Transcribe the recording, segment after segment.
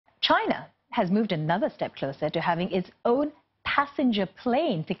China has moved another step closer to having its own passenger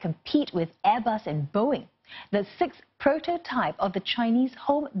plane to compete with Airbus and Boeing. The sixth prototype of the Chinese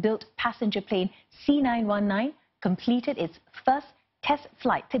home-built passenger plane C919 completed its first test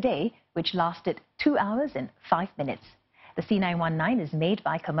flight today, which lasted 2 hours and 5 minutes. The C919 is made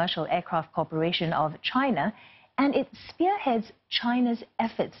by Commercial Aircraft Corporation of China, and it spearheads China's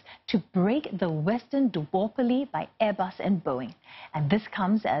efforts to break the Western duopoly by Airbus and Boeing. And this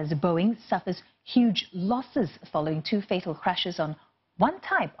comes as Boeing suffers huge losses following 2 fatal crashes on one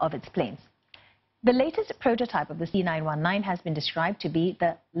type of its planes. The latest prototype of the C919 has been described to be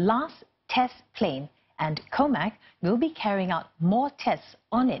the last test plane, and COMAC will be carrying out more tests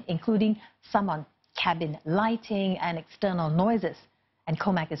on it, including some on cabin lighting and external noises. And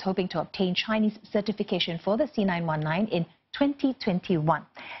COMAC is hoping to obtain Chinese certification for the C919 in 2021.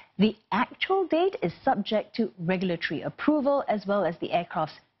 The actual date is subject to regulatory approval as well as the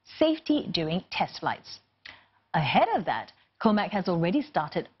aircraft's safety during test flights. Ahead of that, COMAC has already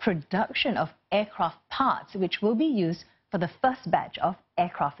started production of aircraft parts, which will be used for the first batch of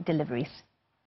aircraft deliveries.